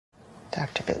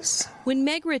Dr. Booth. When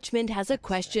Meg Richmond has a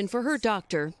question for her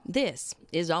doctor, this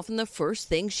is often the first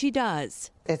thing she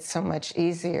does. It's so much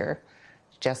easier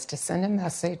just to send a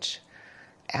message,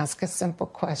 ask a simple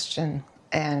question,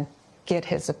 and get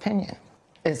his opinion.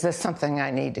 Is this something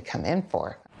I need to come in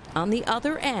for? On the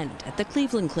other end at the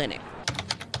Cleveland Clinic,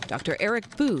 Dr.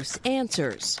 Eric Booth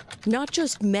answers not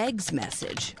just Meg's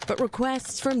message, but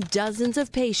requests from dozens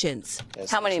of patients.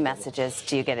 How many messages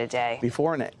do you get a day?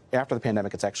 Before and after the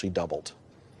pandemic, it's actually doubled.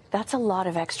 That's a lot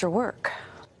of extra work.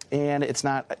 And it's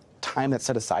not time that's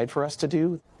set aside for us to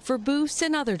do. For Booth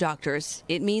and other doctors,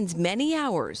 it means many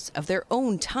hours of their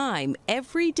own time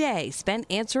every day spent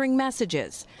answering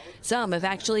messages. Some have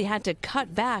actually had to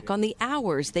cut back on the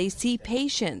hours they see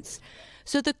patients.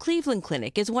 So the Cleveland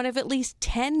Clinic is one of at least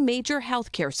 10 major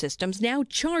healthcare systems now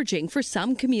charging for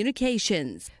some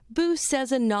communications. Booth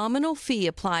says a nominal fee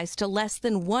applies to less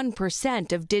than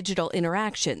 1% of digital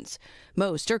interactions.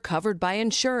 Most are covered by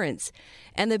insurance,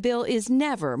 and the bill is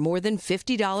never more than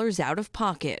 $50 out of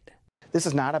pocket. This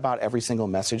is not about every single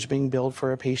message being billed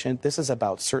for a patient. This is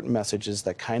about certain messages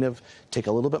that kind of take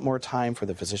a little bit more time for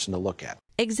the physician to look at.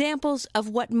 Examples of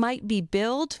what might be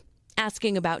billed: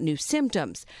 asking about new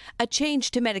symptoms, a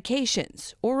change to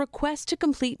medications, or request to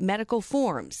complete medical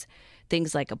forms.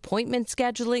 Things like appointment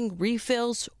scheduling,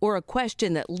 refills, or a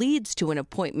question that leads to an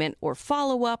appointment or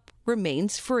follow-up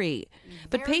remains free.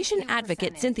 But patient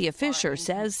advocate Cynthia Fisher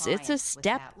says it's a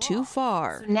step too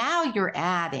far. So now you're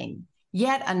adding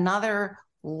yet another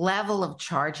level of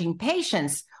charging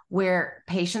patients, where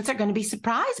patients are going to be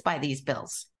surprised by these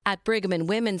bills. At Brigham and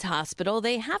Women's Hospital,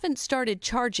 they haven't started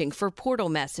charging for portal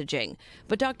messaging,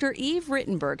 but Dr. Eve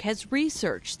Rittenberg has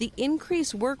researched the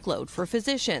increased workload for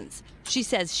physicians. She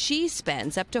says she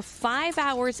spends up to 5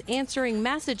 hours answering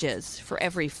messages for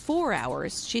every 4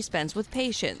 hours she spends with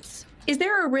patients. Is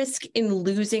there a risk in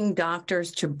losing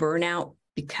doctors to burnout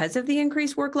because of the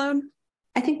increased workload?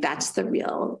 I think that's the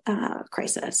real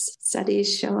crisis.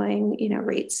 Studies showing,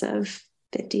 rates of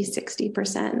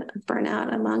 50-60%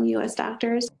 burnout among U.S.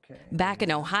 doctors. Back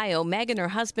in Ohio, Meg and her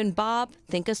husband Bob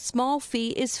think a small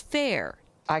fee is fair.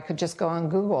 I could just go on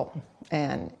Google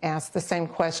and ask the same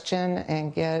question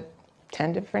and get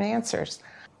 10 different answers.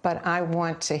 But I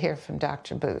want to hear from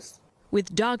Dr. Booth.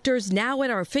 With doctors now at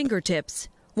our fingertips,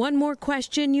 one more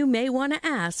question you may want to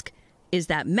ask: is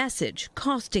that message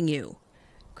costing you?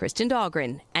 Kristen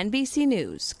Dahlgren, NBC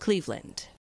News, Cleveland.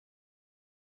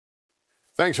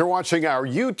 Thanks for watching our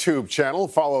YouTube channel.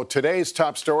 Follow today's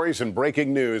top stories and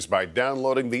breaking news by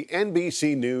downloading the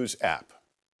NBC News app.